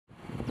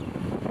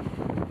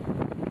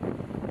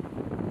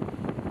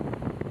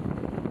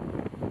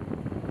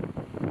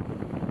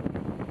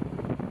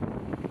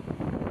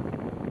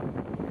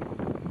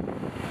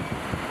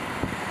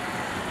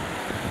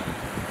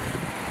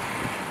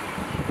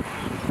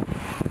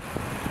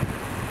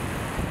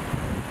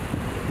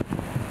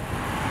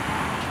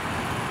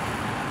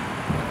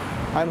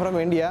I'm from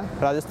India,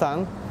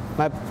 Rajasthan.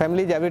 My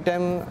family is every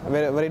time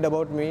worried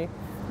about me.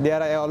 They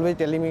are always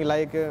telling me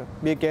like,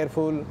 be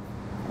careful,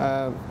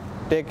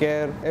 take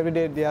care. Every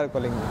day they are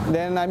calling me.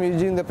 Then I'm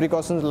using the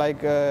precautions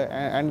like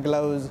hand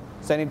gloves,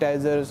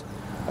 sanitizers,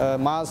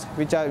 masks,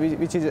 which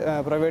is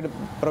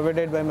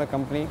provided by my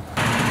company.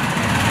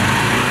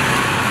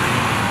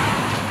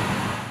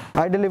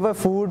 I deliver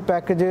food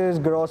packages,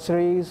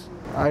 groceries.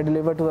 I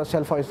deliver to the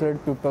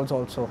self-isolated peoples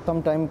also.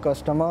 Sometimes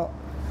customer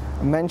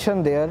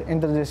mention there in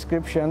the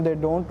description they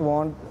don't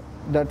want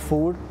that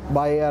food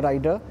by a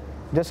rider.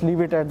 Just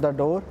leave it at the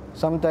door.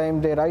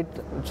 Sometimes they write,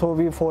 so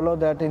we follow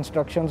that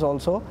instructions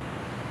also.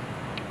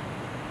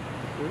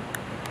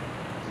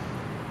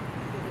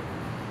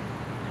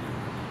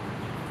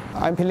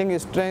 I'm feeling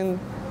strength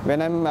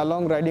when I'm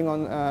along riding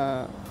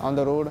on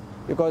the road,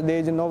 because there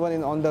is no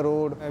one on the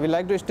road. We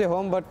like to stay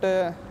home, but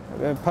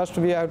first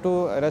we have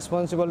to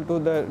responsible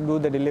to do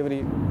the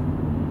delivery.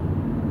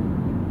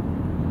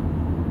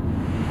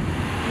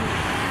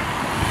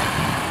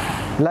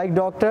 Like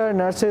doctor,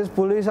 nurses,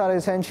 police are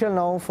essential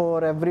now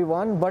for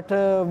everyone, but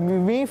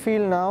we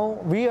feel now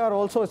we are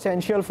also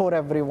essential for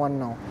everyone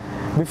now.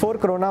 Before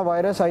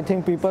coronavirus, I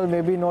think people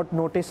maybe not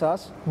notice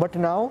us, but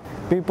now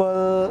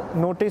people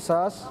notice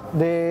us,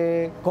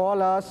 they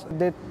call us,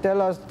 they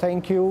tell us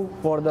thank you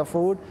for the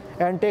food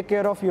and take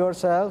care of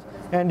yourself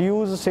and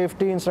use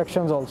safety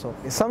instructions also.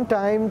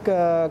 Sometimes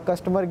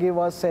customer give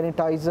us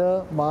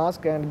sanitizer,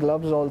 mask and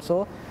gloves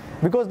also,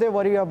 because they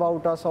worry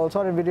about us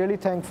also, and we're really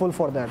thankful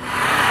for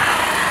that.